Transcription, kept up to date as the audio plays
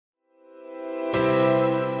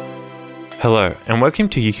Hello, and welcome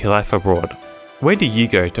to UK Life Abroad. Where do you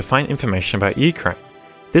go to find information about Ukraine?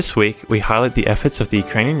 This week, we highlight the efforts of the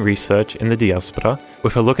Ukrainian research in the diaspora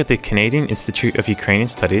with a look at the Canadian Institute of Ukrainian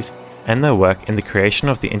Studies and their work in the creation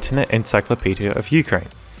of the Internet Encyclopedia of Ukraine.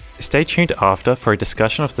 Stay tuned after for a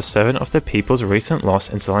discussion of the servant of the people's recent loss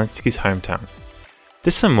in Zelensky's hometown.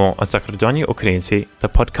 This and more on Zakordonye Ukrainci, the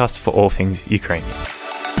podcast for all things Ukrainian.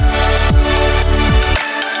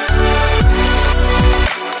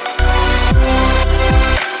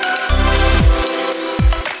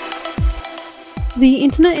 The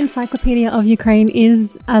Internet Encyclopedia of Ukraine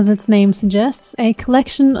is, as its name suggests, a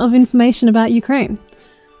collection of information about Ukraine.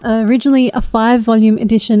 Originally a 5-volume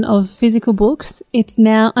edition of physical books, it's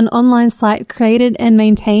now an online site created and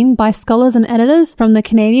maintained by scholars and editors from the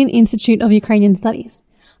Canadian Institute of Ukrainian Studies,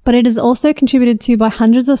 but it is also contributed to by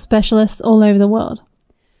hundreds of specialists all over the world.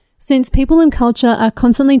 Since people and culture are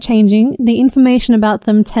constantly changing, the information about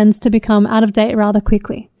them tends to become out of date rather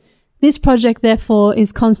quickly. This project, therefore,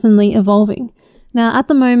 is constantly evolving. Now, at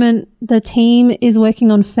the moment, the team is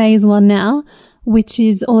working on phase 1 now, which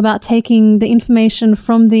is all about taking the information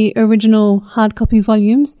from the original hard copy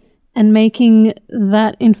volumes and making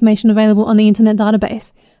that information available on the internet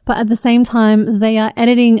database. But at the same time, they are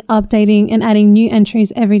editing, updating, and adding new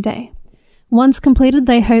entries every day. Once completed,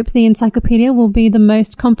 they hope the encyclopedia will be the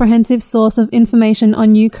most comprehensive source of information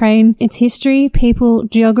on Ukraine, its history, people,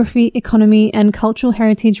 geography, economy, and cultural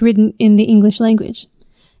heritage written in the English language.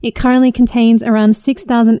 It currently contains around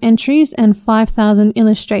 6,000 entries and 5,000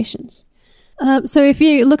 illustrations. So if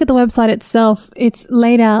you look at the website itself, it's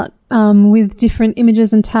laid out with different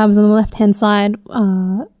images and tabs on the left-hand side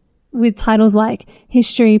with titles like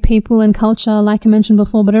history, people, and culture, like I mentioned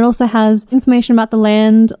before. But it also has information about the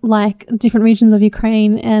land, like different regions of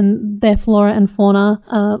Ukraine and their flora and fauna,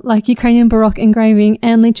 like Ukrainian Baroque engraving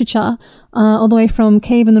and literature, all the way from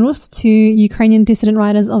Kievan Rus to Ukrainian dissident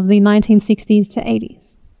writers of the 1960s to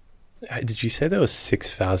 80s. Did you say there was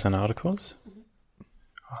 6,000 articles?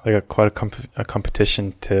 Oh, they got quite a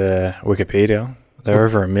competition to Wikipedia. They're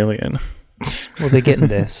over 1 million. Well, they're getting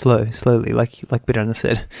there slowly, like Birana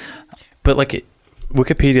said. But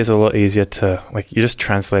Wikipedia is a lot easier to, you're just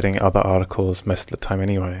translating other articles most of the time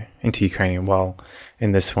anyway into Ukrainian, while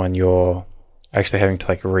in this one you're actually having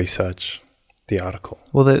to research the article.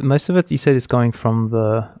 Well, most of it you said is going from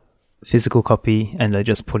the physical copy and they're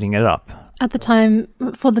just putting it up.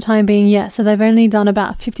 For the time being, yeah. So they've only done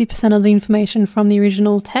about 50% of the information from the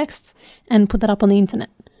original texts and put that up on the internet.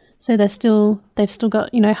 So they've still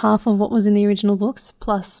got, half of what was in the original books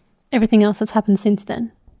plus everything else that's happened since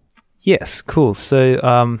then. Yes, cool. So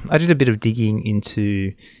I did a bit of digging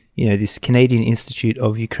into, this Canadian Institute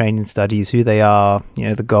of Ukrainian Studies, who they are,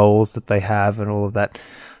 the goals that they have and all of that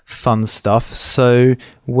fun stuff. So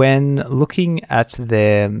when looking at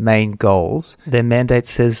their main goals, their mandate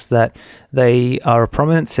says that they are a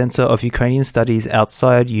prominent centre of Ukrainian studies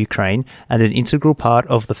outside Ukraine and an integral part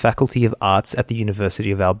of the Faculty of Arts at the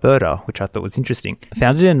University of Alberta, which I thought was interesting.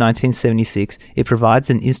 Founded in 1976, it provides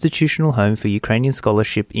an institutional home for Ukrainian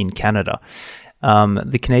scholarship in Canada.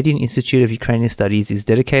 The Canadian Institute of Ukrainian Studies is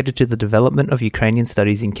dedicated to the development of Ukrainian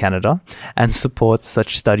studies in Canada and supports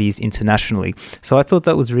such studies internationally. So I thought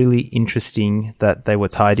that was really interesting that they were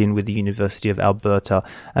tied in with the University of Alberta.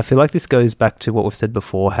 I feel like this goes back to what we've said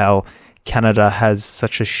before, how Canada has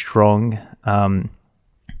such a strong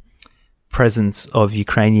presence of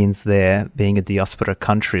Ukrainians there, being a diaspora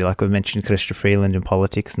country, like we mentioned Chrystia Freeland in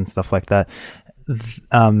politics and stuff like that,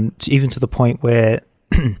 even to the point where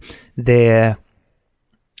their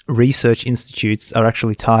research institutes are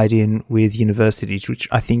actually tied in with universities, which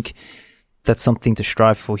I think that's something to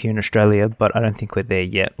strive for here in Australia, but I don't think we're there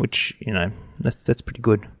yet, which, that's pretty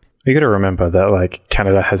good. You got to remember that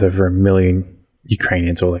Canada has over 1 million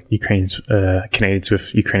Ukrainians, or Canadians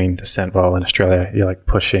with Ukrainian descent, while in Australia you're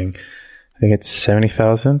pushing, I think it's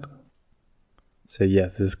 70,000. So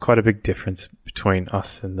yes, there's quite a big difference between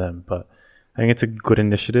us and them, but I think it's a good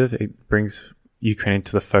initiative. It brings Ukraine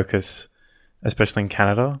into the focus, especially in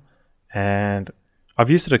Canada, and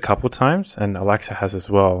I've used it a couple of times, and Alexa has as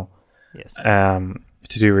well. Yes.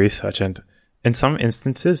 To do research, and in some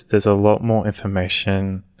instances there's a lot more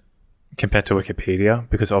information compared to Wikipedia,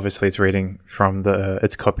 because obviously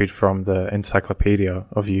it's copied from the Encyclopedia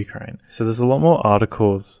of Ukraine. So there's a lot more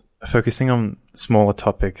articles focusing on smaller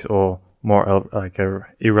topics or more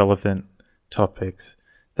irrelevant topics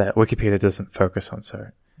that Wikipedia doesn't focus on. So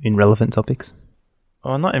irrelevant topics?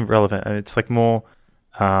 Oh, not irrelevant. It's more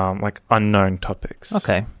unknown topics.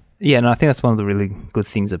 Okay. Yeah, and I think that's one of the really good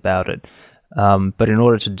things about it. But in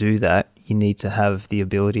order to do that, you need to have the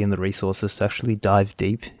ability and the resources to actually dive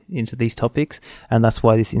deep into these topics. And that's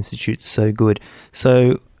why this institute's so good. So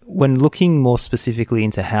when looking more specifically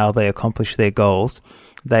into how they accomplish their goals,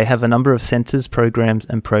 they have a number of centers, programs,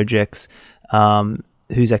 and projects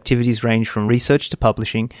whose activities range from research to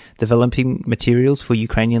publishing, developing materials for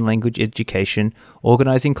Ukrainian language education,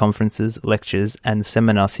 organizing conferences, lectures, and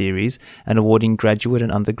seminar series, and awarding graduate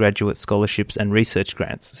and undergraduate scholarships and research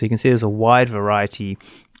grants. So you can see there's a wide variety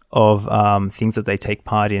of things that they take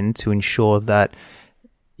part in to ensure that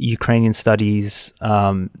Ukrainian studies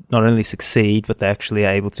not only succeed, but they actually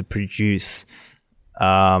are able to produce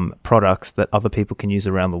products that other people can use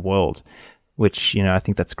around the world, which, I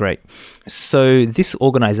think that's great. So this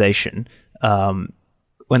organization,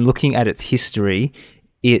 when looking at its history,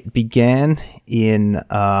 it began in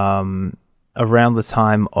around the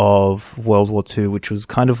time of World War II, which was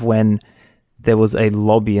kind of when there was a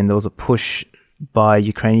lobby and there was a push by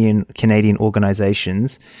Canadian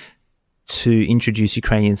organizations to introduce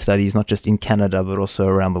Ukrainian studies, not just in Canada, but also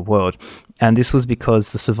around the world. And this was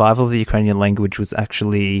because the survival of the Ukrainian language was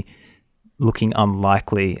actually looking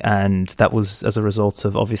unlikely. And that was as a result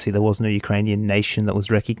of, obviously, there was no Ukrainian nation that was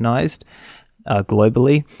recognized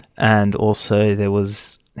globally. And also there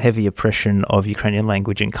was heavy oppression of Ukrainian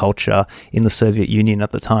language and culture in the Soviet Union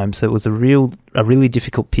at the time. So it was a really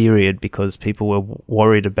difficult period because people were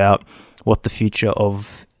worried about what the future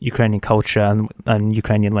of Ukrainian culture and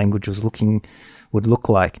Ukrainian language would look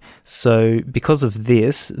like. So because of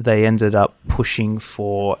this, they ended up pushing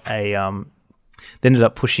for an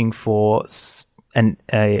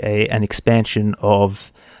expansion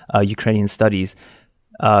of Ukrainian studies.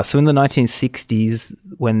 So in the 1960s,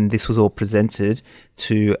 when this was all presented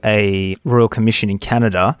to a Royal Commission in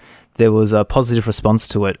Canada, there was a positive response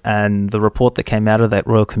to it. And the report that came out of that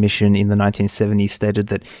Royal Commission in the 1970s stated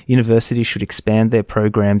that universities should expand their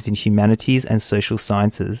programs in humanities and social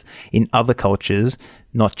sciences in other cultures,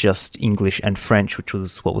 not just English and French, which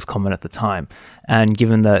was what was common at the time. And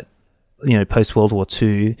given that, post-World War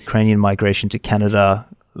II, Ukrainian migration to Canada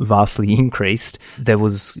vastly increased,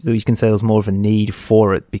 you can say there was more of a need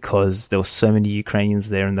for it because there were so many Ukrainians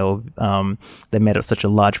there, and they made up such a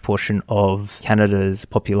large portion of Canada's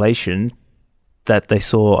population that they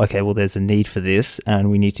saw, okay, well, there's a need for this and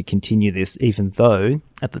we need to continue this, even though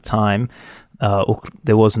at the time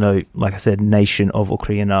there was no, like I said, nation of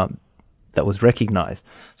Ukraine that was recognized.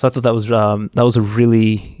 So I thought that was a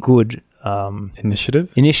really good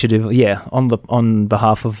initiative, yeah, on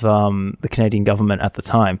behalf of the Canadian government at the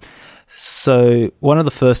time. So one of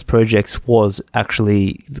the first projects was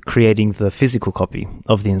actually creating the physical copy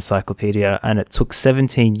of the encyclopedia, and it took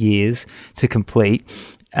 17 years to complete.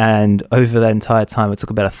 And over that entire time, it took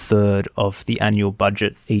about a third of the annual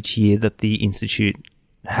budget each year that the Institute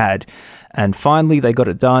had. And finally, they got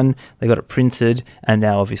it done, they got it printed, and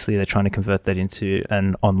now obviously they're trying to convert that into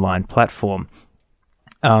an online platform.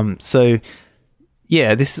 So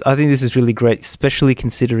yeah, I think this is really great, especially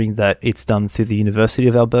considering that it's done through the University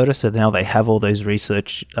of Alberta. So now they have all those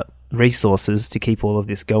research resources to keep all of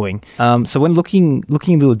this going. So when looking a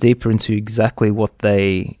little deeper into exactly what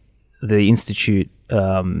the Institute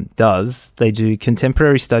does, they do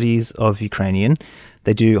contemporary studies of Ukrainian.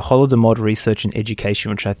 They do Holodomor research and education,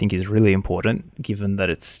 which I think is really important, given that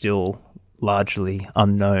it's still largely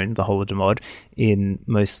unknown, the Holodomor, in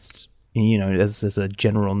most, as a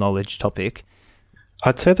general knowledge topic.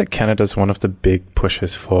 I'd say that Canada's one of the big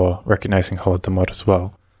pushes for recognizing Holodomor as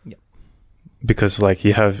well. Yep. Because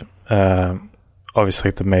you have obviously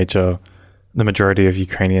the majority of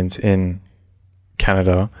Ukrainians in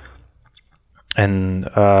Canada, and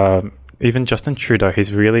even Justin Trudeau,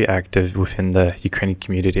 he's really active within the Ukrainian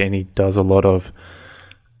community, and he does a lot of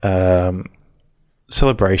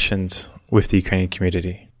celebrations with the Ukrainian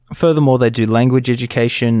community. Furthermore, they do language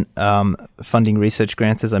education, funding research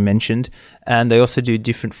grants, as I mentioned, and they also do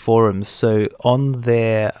different forums. So on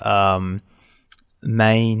their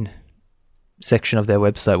main section of their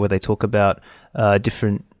website, where they talk about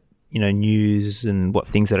different news and what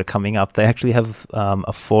things that are coming up, they actually have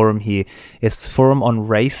a forum here. It's a forum on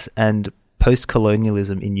race and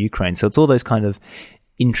post-colonialism in Ukraine. So it's all those kind of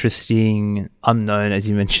interesting, unknown, as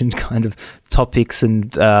you mentioned, kind of topics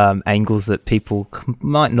and angles that people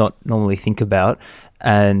might not normally think about.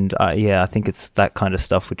 And I think it's that kind of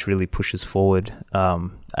stuff which really pushes forward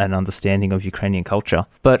an understanding of Ukrainian culture.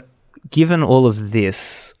 But given all of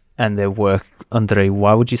this and their work, Andrei,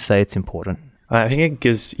 why would you say it's important? I think it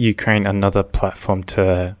gives Ukraine another platform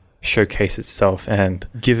to showcase itself and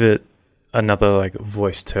give it another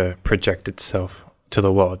voice to project itself to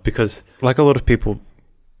the world. Because a lot of people,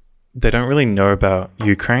 they don't really know about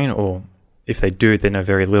Ukraine, or if they do, they know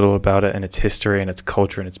very little about it and its history and its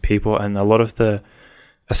culture and its people. And a lot of the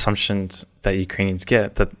assumptions that Ukrainians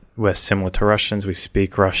get, that we're similar to Russians, we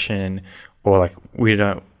speak Russian, or like we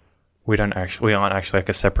aren't actually like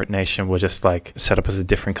a separate nation. We're just like set up as a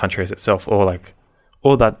different country as itself, or like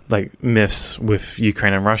all that like myths with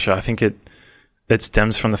Ukraine and Russia. I think it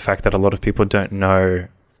stems from the fact that a lot of people don't know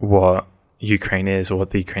what Ukraine is or what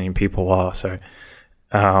the Ukrainian people are. So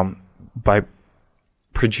by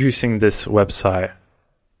producing this website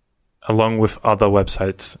along with other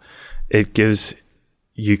websites, it gives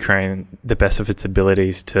Ukraine the best of its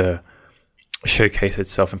abilities to showcase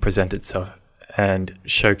itself and present itself and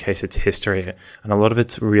showcase its history. And a lot of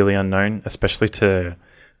it's really unknown, especially to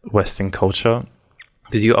Western culture,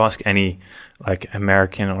 because you ask any like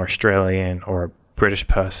American or Australian or British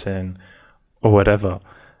person or whatever,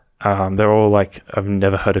 they're all like, I've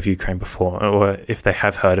never heard of Ukraine before, or if they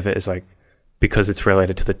have heard of it, it's like because it's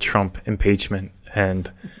related to the Trump impeachment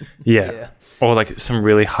and or like some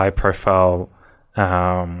really high profile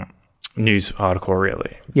news article,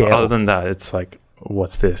 really. But other than that, it's like,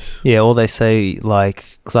 what's this? Yeah, or they say, like,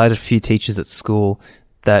 because I had a few teachers at school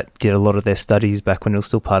that did a lot of their studies back when it was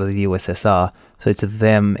still part of the USSR. So to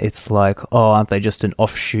them, it's like, oh, aren't they just an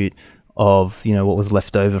offshoot of, you know, what was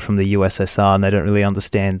left over from the USSR, and they don't really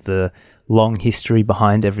understand the long history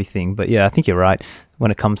behind everything. But yeah, I think you're right.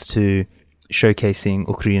 When it comes to showcasing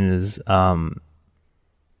Ukraine's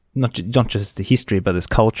not just the history, but its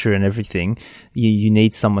culture and everything, you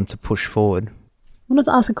need someone to push forward. I wanted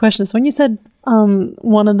to ask a question. So when you said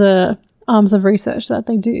one of the arms of research that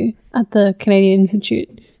they do at the Canadian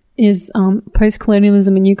Institute is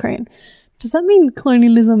post-colonialism in Ukraine, does that mean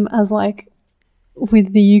colonialism as like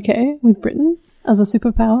with the UK, with Britain as a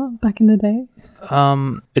superpower back in the day?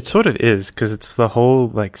 It sort of is, because it's the whole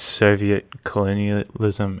like Soviet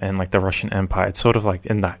colonialism and like the Russian Empire. It's sort of like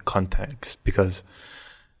in that context, because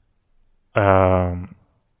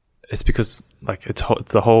it's because like it's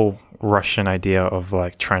the whole Russian idea of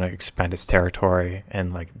like trying to expand its territory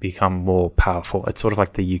and like become more powerful. It's sort of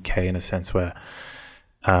like the UK in a sense, where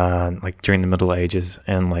like during the Middle Ages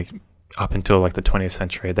and like up until like the 20th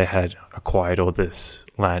century, they had acquired all this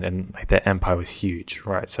land and like their empire was huge,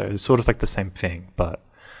 right? So it's sort of like the same thing, but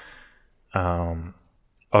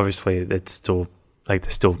obviously it's still like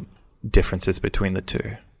there's still differences between the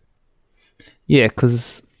two. Yeah,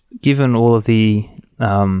 because given all of the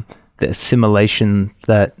assimilation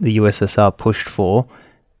that the USSR pushed for,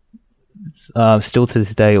 still to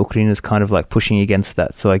this day, Ukraine is kind of like pushing against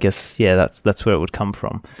that. So I guess, yeah, that's where it would come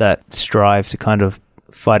from. That strive to kind of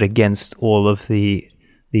fight against all of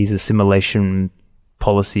these assimilation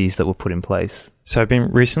policies that were put in place. So I've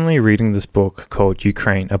been recently reading this book called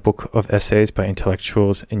Ukraine, a book of essays by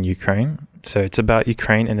intellectuals in Ukraine. So it's about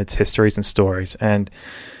Ukraine and its histories and stories. And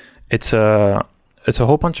it's a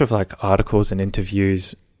whole bunch of like articles and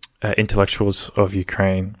interviews, intellectuals of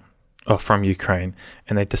Ukraine or from Ukraine,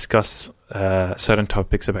 and they discuss certain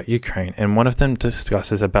topics about Ukraine. And one of them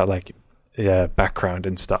discusses about like background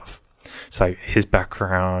and stuff. It's like his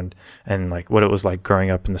background and like what it was like growing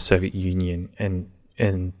up in the Soviet Union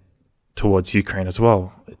and towards Ukraine as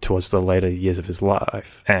well, towards the later years of his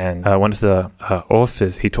life. And one of the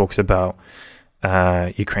authors, he talks about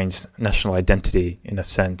Ukraine's national identity in a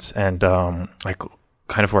sense, and like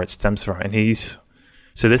kind of where it stems from. And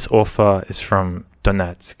so this author is from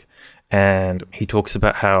Donetsk, and he talks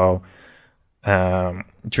about how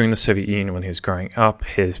during the Soviet Union, when he was growing up,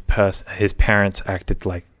 his parents acted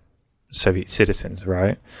like Soviet citizens,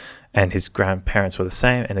 right? And his grandparents were the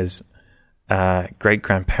same, and his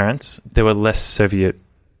great-grandparents, they were less Soviet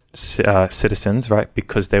citizens, right?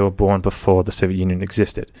 Because they were born before the Soviet Union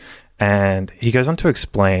existed. And he goes on to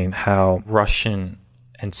explain how Russian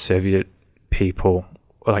and Soviet people,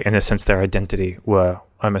 like in a sense, their identity were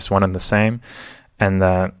almost one and the same, and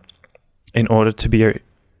that in order to be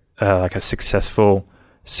like a successful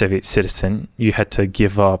Soviet citizen, you had to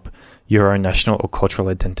give up your own national or cultural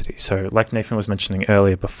identity. So like Nathan was mentioning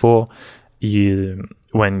earlier before,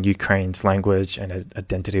 when Ukraine's language and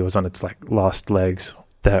identity was on its like last legs,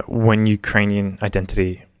 that when Ukrainian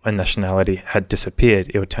identity and nationality had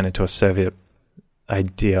disappeared, it would turn into a Soviet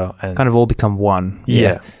idea and kind of all become one.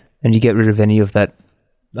 Yeah. And you get rid of any of that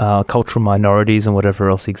cultural minorities and whatever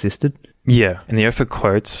else existed. Yeah. And the author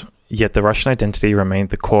quotes, "Yet the Russian identity remained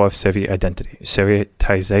the core of Soviet identity.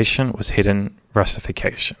 Sovietization was hidden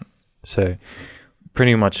Russification." So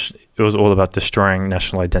pretty much it was all about destroying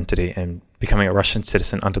national identity and becoming a Russian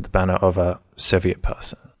citizen under the banner of a Soviet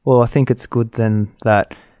person. Well, I think it's good then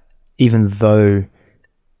that even though,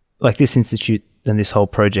 like this institute and this whole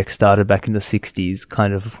project started back in the 60s,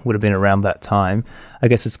 kind of would have been around that time. I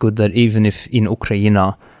guess it's good that even if in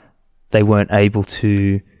Ukraine they weren't able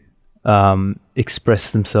to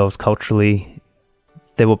express themselves culturally,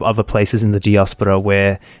 there were other places in the diaspora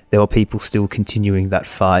where there were people still continuing that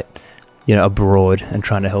fight, abroad and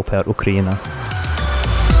trying to help out Ukraine.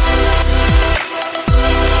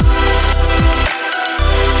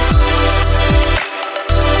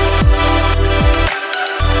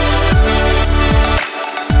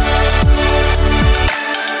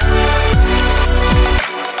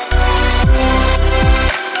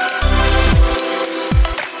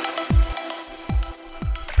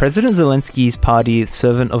 President Zelensky's party,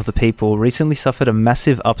 Servant of the People, recently suffered a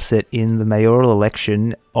massive upset in the mayoral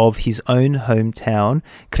election of his own hometown,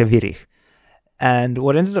 Kryvyi Rih. And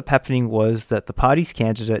what ended up happening was that the party's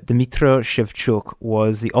candidate, Dmytro Shevchuk,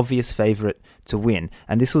 was the obvious favorite to win.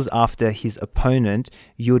 And this was after his opponent,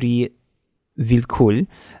 Yuri Vilkul,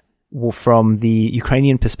 from the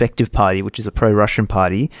Ukrainian Perspective Party, which is a pro-Russian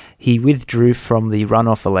party. He withdrew from the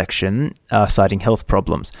runoff election, citing health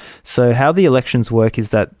problems. So how the elections work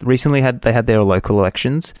is that recently they had their local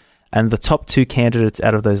elections, and the top two candidates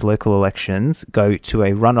out of those local elections go to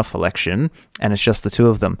a runoff election, and it's just the two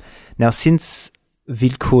of them. Now, since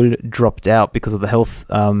Vilkul dropped out because of the health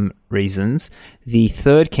reasons, the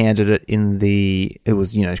third candidate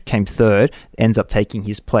came third, ends up taking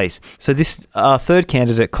his place. So this third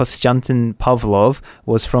candidate, Konstantin Pavlov,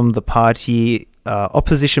 was from the party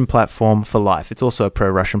Opposition Platform for Life. It's also a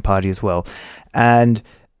pro-Russian party as well. And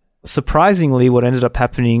surprisingly, what ended up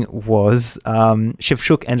happening was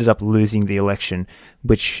Shevchuk ended up losing the election,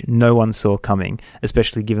 which no one saw coming,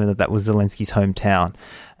 especially given that was Zelensky's hometown.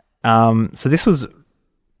 So this was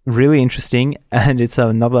really interesting, and it's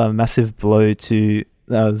another massive blow to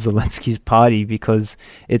Zelensky's party, because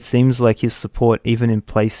it seems like his support, even in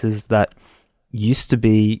places that used to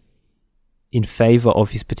be in favor of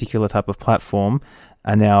his particular type of platform,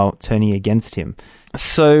 are now turning against him.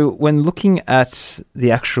 So when looking at the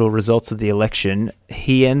actual results of the election,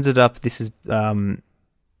 Pavlov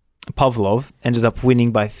ended up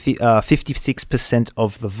winning by 56%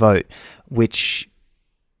 of the vote, which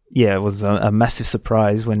it was a massive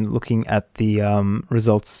surprise when looking at the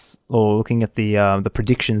results, or looking at the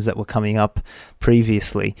predictions that were coming up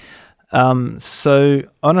previously. So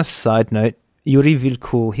on a side note, Yuri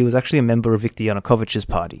Vilkul, he was actually a member of Viktor Yanukovych's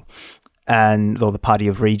party, or the Party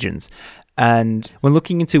of Regions. And when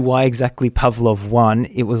looking into why exactly Pavlov won,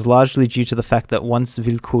 it was largely due to the fact that once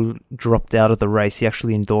Vilkul dropped out of the race, he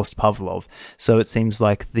actually endorsed Pavlov. So it seems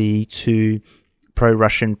like the two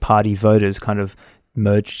pro-Russian party voters kind of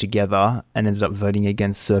merged together and ended up voting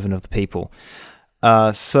against Servant of the People.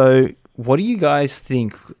 So what do you guys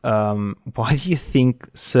think? Why do you think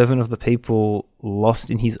Servant of the People lost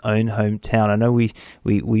in his own hometown? I know we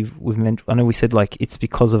said like it's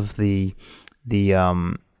because of the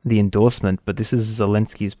endorsement, but this is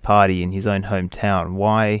Zelensky's party in his own hometown.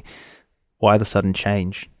 Why the sudden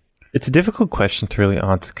change? It's a difficult question to really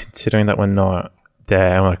answer, considering that we're not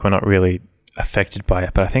there and we're not really affected by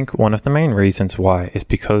it. But I think one of the main reasons why is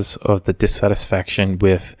because of the dissatisfaction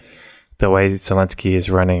with the way Zelensky is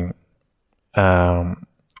running on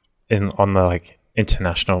the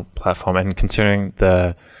international platform, and considering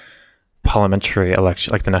the parliamentary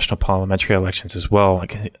election, the national parliamentary elections as well,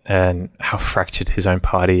 and how fractured his own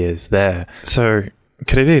party is there. So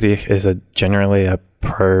Kryvyi Rih is generally a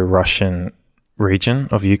pro-Russian region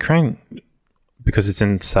of Ukraine because it's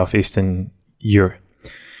in southeastern Europe.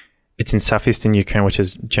 It's in southeastern Ukraine, which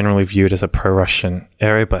is generally viewed as a pro-Russian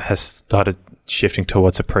area, but has started shifting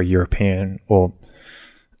towards a pro-European or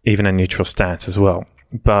even a neutral stance as well.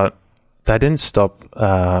 But that didn't stop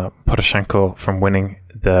Poroshenko from winning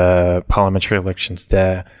the parliamentary elections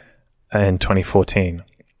there in 2014.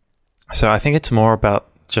 So I think it's more about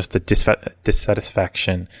just the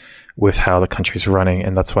dissatisfaction with how the country's running,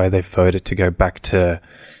 and that's why they voted to go back to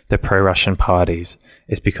the pro-Russian parties.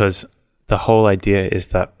 It's because the whole idea is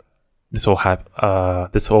that this all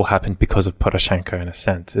happened because of Poroshenko, in a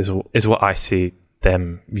sense, is what I see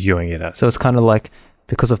them viewing it as. So it's kind of like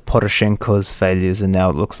because of Poroshenko's failures, and now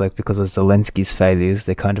it looks like because of Zelensky's failures,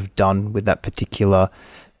 they're kind of done with that particular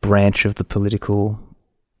branch of the political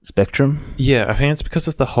spectrum. Yeah, I think it's because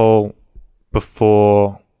of the whole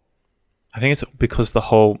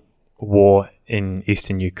war in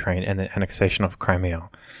eastern Ukraine and the annexation of Crimea.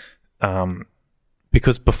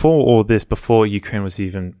 Because before Ukraine was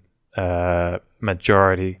even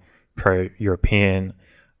majority pro-European,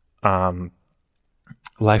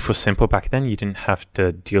 life was simple back then. You didn't have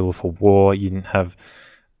to deal with a war. You didn't have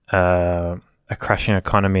a crashing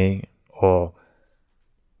economy, or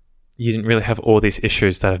you didn't really have all these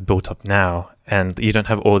issues that have built up now, and you don't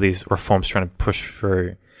have all these reforms trying to push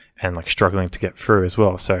through and like struggling to get through as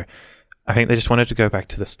well. So I think they just wanted to go back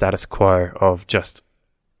to the status quo of just,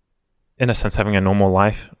 in a sense, having a normal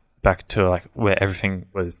life, back to like where everything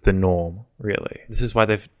was the norm, really. This is why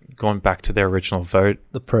they've gone back to their original vote.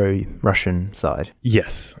 The pro-Russian side.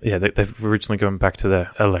 Yes. Yeah, they've originally gone back to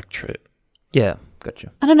their electorate. Yeah,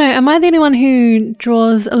 gotcha. I don't know. Am I the only one who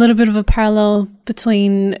draws a little bit of a parallel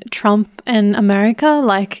between Trump and America?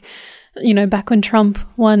 Like, you know, back when Trump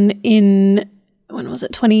won in, when was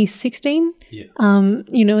it, 2016? Yeah.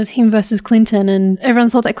 You know, it was him versus Clinton, and everyone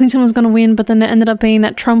thought that Clinton was going to win, but then it ended up being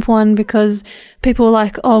that Trump won because people were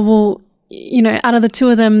like, oh, well, you know, out of the two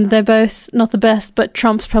of them, they're both not the best, but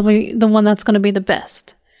Trump's probably the one that's going to be the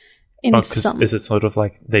best. Is it sort of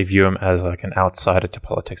like they view him as like an outsider to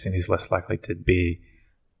politics and he's less likely to be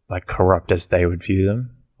like corrupt as they would view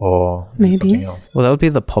them? Or maybe something else? Well, that would be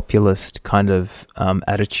the populist kind of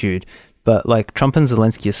attitude. But like Trump and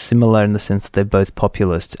Zelensky are similar in the sense that they're both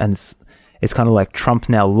populist, and it's kind of like Trump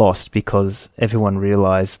now lost because everyone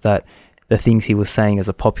realized that the things he was saying as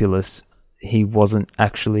a populist, he wasn't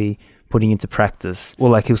actually putting into practice.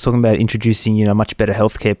 Well, like he was talking about introducing, you know, a much better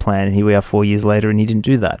healthcare plan, and here we are 4 years later and he didn't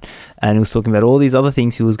do that. And he was talking about all these other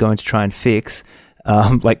things he was going to try and fix,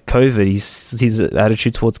 like COVID. His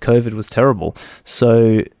attitude towards COVID was terrible.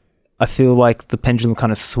 So I feel like the pendulum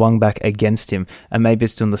kind of swung back against him, and maybe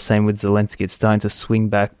it's doing the same with Zelensky. It's starting to swing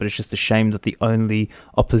back, but it's just a shame that the only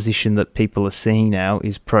opposition that people are seeing now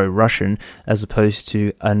is pro-Russian, as opposed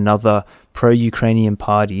to another pro-Ukrainian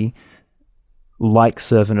party like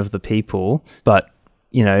Servant of the People, but,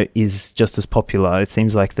 you know, is just as popular. It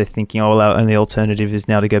seems like they're thinking, oh, well, our only alternative is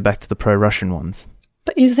now to go back to the pro-Russian ones.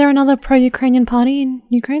 But is there another pro-Ukrainian party in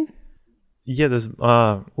Ukraine? Yeah, there's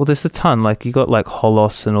well, there's a ton. Like you got like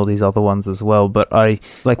Holos and all these other ones as well. But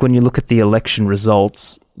like when you look at the election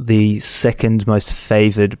results, the second most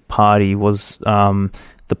favored party was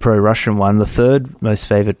the pro-Russian one. The third most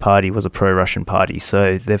favored party was a pro-Russian party.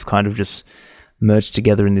 So they've kind of just merged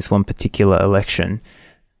together in this one particular election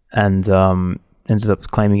and ended up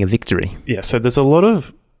claiming a victory. Yeah, so there's a lot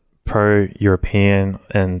of pro-European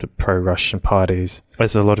and pro-Russian parties.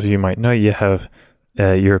 As a lot of you might know, you have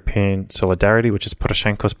European Solidarity, which is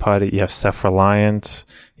Poroshenko's party. You have Self-Reliance.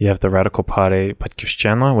 You have the Radical Party,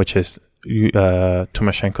 Batyivshchina, which is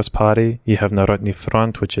Tymoshenko's party. You have Narodny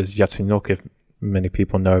Front, which is Yatsenyuk, if many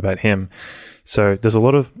people know about him. So there's a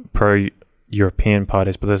lot of pro-European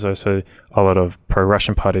parties, but there's also a lot of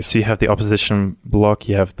pro-Russian parties. So you have the opposition bloc,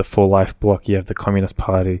 you have the For Life bloc, you have the Communist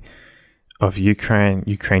Party of Ukraine,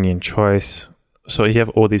 Ukrainian Choice. So you have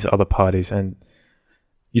all these other parties, and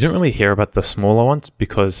you don't really hear about the smaller ones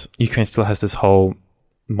because Ukraine still has this whole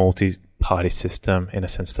multi-party system, in a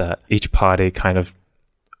sense that each party kind of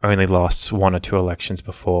only lasts one or two elections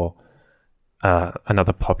before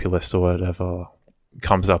another populist or whatever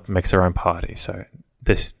comes up and makes their own party. So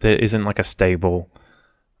there isn't like a stable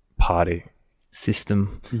party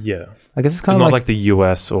system. Yeah. I guess it's kind of not like the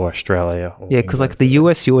US or Australia. Or yeah, because like the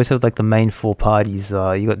US, you always have like the main four parties.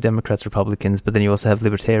 You got Democrats, Republicans, but then you also have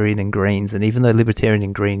Libertarian and Greens. And even though Libertarian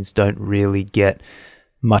and Greens don't really get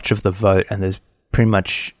much of the vote, and there's pretty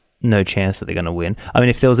much no chance that they're going to win. I mean,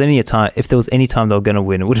 if there was any time they were going to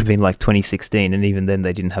win, it would have been like 2016, and even then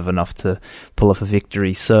they didn't have enough to pull off a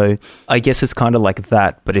victory. So I guess it's kind of like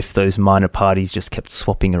that. But if those minor parties just kept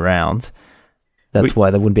swapping around, that's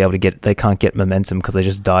why they wouldn't be able to they can't get momentum, because they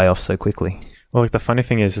just die off so quickly. Well, like the funny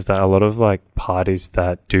thing is that a lot of like parties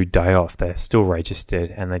that do die off, they're still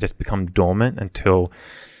registered and they just become dormant until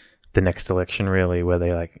the next election, really, where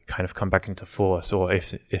they like kind of come back into force. Or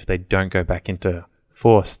if they don't go back into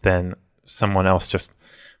force, then someone else just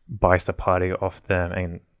buys the party off them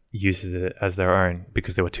and uses it as their own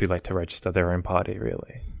because they were too late to register their own party,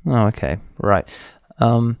 really. Oh, okay. Right.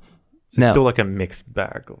 It's still like a mixed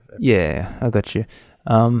bag of everything. Yeah, I got you.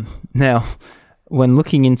 Now, when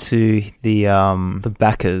looking into the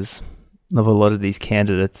backers of a lot of these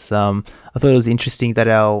candidates, I thought it was interesting that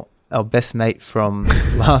our best mate from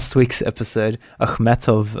last week's episode,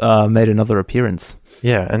 Akhmetov, made another appearance.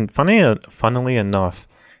 Yeah, and funnily enough,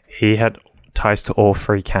 he had ties to all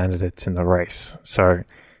three candidates in the race. So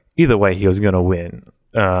either way, he was going to win.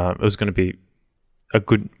 It was going to be a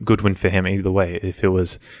good win for him either way, if it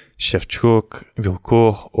was Shevchuk,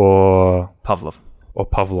 Vilko, or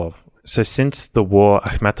Pavlov. So since the war,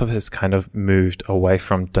 Akhmetov has kind of moved away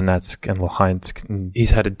from Donetsk and Luhansk.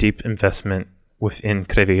 He's had a deep investment within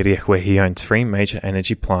Kryvyi Rih, where he owns 3 major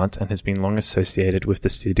energy plants and has been long associated with the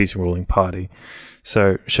city's ruling party.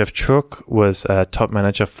 So Shevchuk was a top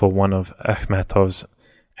manager for one of Akhmetov's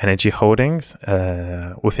energy holdings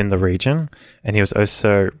within the region, and he was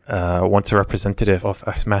also once a representative of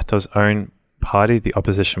Akhmetov's own party, the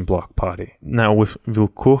opposition bloc party. Now, with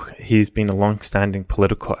Vilkuch, he's been a long-standing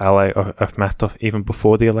political ally of Akhmetov even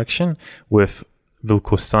before the election, with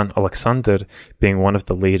Vilkuch's son Alexander being one of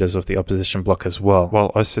the leaders of the opposition bloc as well,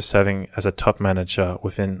 while also serving as a top manager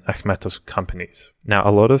within Akhmetov's companies. Now,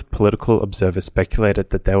 a lot of political observers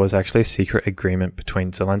speculated that there was actually a secret agreement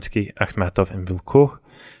between Zelensky, Akhmetov, and Vilkuch,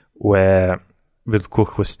 where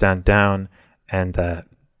Vilkuch would stand down and that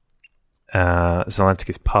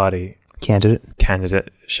Zelensky's party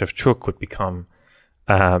candidate Shevchuk would become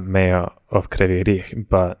mayor of Kryvyi Rih,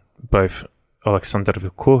 but both Alexander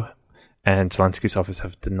Vilkuch and Zelensky's office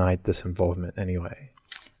have denied this involvement anyway.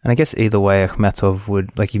 And I guess either way, Akhmetov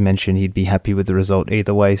would, like you mentioned, he'd be happy with the result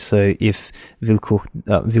either way. So if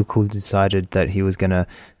Vilkuch decided that he was going to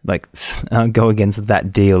go against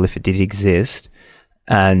that deal if it did exist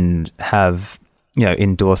and have,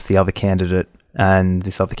 endorsed the other candidate, and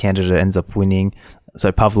this other candidate ends up winning,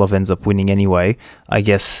 so Pavlov ends up winning anyway, I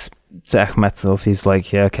guess to Akhmetov he's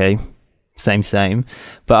like, yeah, okay, same.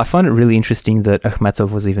 But I find it really interesting that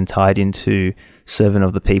Akhmetov was even tied into servant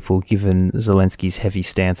of the people given Zelensky's heavy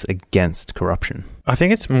stance against corruption. I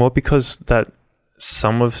think it's more because that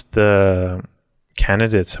some of the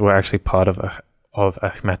candidates were actually part of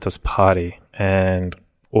Akhmetov's party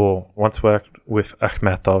or once worked with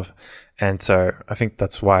Akhmetov, and so I think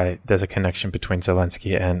that's why there's a connection between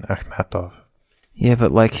Zelensky and Akhmetov. Yeah,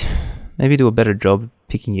 but maybe do a better job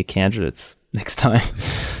picking your candidates next time.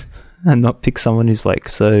 And not pick someone who's I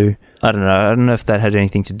don't know. I don't know if that had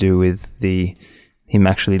anything to do with him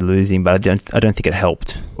actually losing, but I don't think it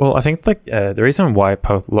helped. Well, I think the reason why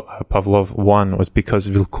Pavlov won was because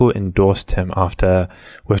Vilkuch endorsed him after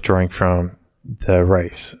withdrawing from the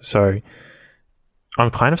race. So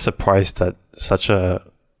I'm kind of surprised that such a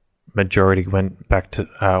majority went out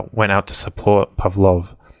to support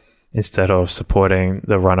Pavlov instead of supporting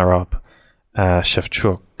the runner-up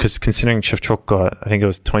Shevchuk. Because considering Shevchuk got, I think it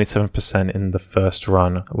was 27% in the first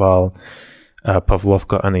run, while Pavlov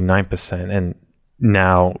got only 9%, and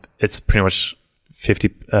now it's pretty much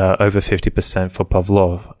over 50% for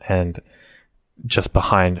Pavlov, and just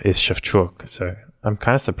behind is Shevchuk. So I'm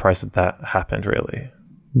kind of surprised that happened, really.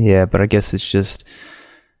 Yeah, but I guess it's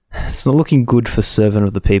not looking good for servant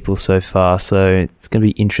of the people so far, so it's going to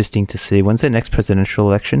be interesting to see. When's their next presidential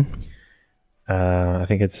election? I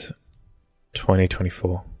think it's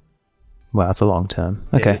 2024. Wow, that's a long term.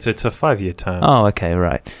 Okay. Yeah, it's a 5-year term. Oh, okay,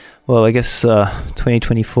 right. Well, I guess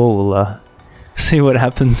 2024 we'll see what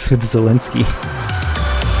happens with Zelensky.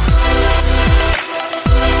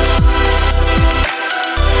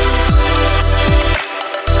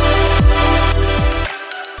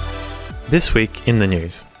 This week in the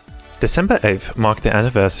news. December 8th marked the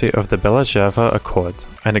anniversary of the Belozhevo Accords,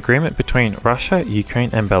 an agreement between Russia, Ukraine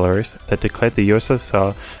and Belarus that declared the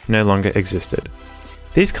USSR no longer existed.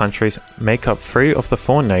 These countries make up 3 of the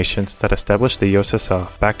 4 nations that established the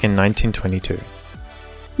USSR back in 1922.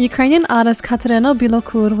 Ukrainian artist Katerina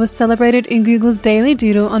Bilokur was celebrated in Google's Daily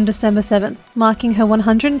Doodle on December 7th, marking her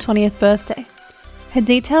 120th birthday. Her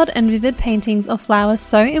detailed and vivid paintings of flowers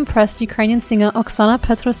so impressed Ukrainian singer Oksana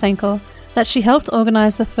Petrosenko that she helped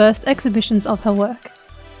organize the first exhibitions of her work.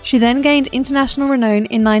 She then gained international renown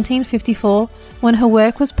in 1954 when her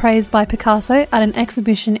work was praised by Picasso at an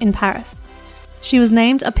exhibition in Paris. She was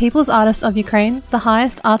named a People's Artist of Ukraine, the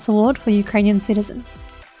highest arts award for Ukrainian citizens.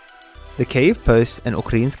 The Kyiv Post and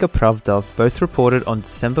Ukrainska Pravda both reported on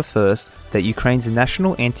December 1st that Ukraine's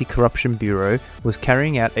National Anti-Corruption Bureau was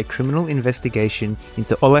carrying out a criminal investigation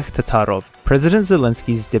into Oleg Tatarov, President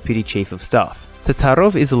Zelensky's deputy chief of staff.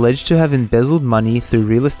 Tatarov is alleged to have embezzled money through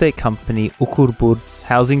real estate company Ukrburd's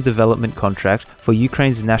housing development contract for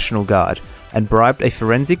Ukraine's National Guard and bribed a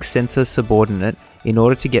forensic center subordinate in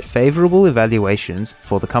order to get favorable evaluations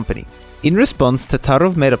for the company. In response,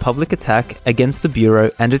 Tatarov made a public attack against the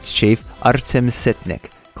bureau and its chief, Artem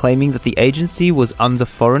Setnik, claiming that the agency was under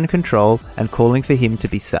foreign control and calling for him to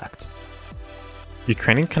be sacked.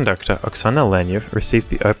 Ukrainian conductor Oksana Lenev received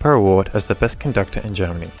the Oprah Award as the best conductor in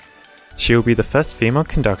Germany. She will be the first female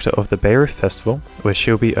conductor of the Bayreuth Festival, where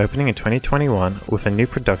she will be opening in 2021 with a new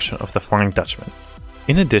production of The Flying Dutchman.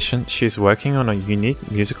 In addition, she is working on a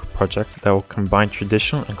unique musical project that will combine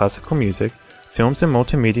traditional and classical music, films and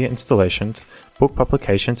multimedia installations, book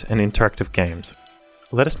publications, and interactive games.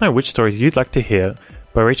 Let us know which stories you'd like to hear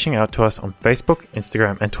by reaching out to us on Facebook,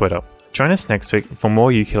 Instagram, and Twitter. Join us next week for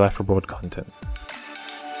more UK Life Abroad content.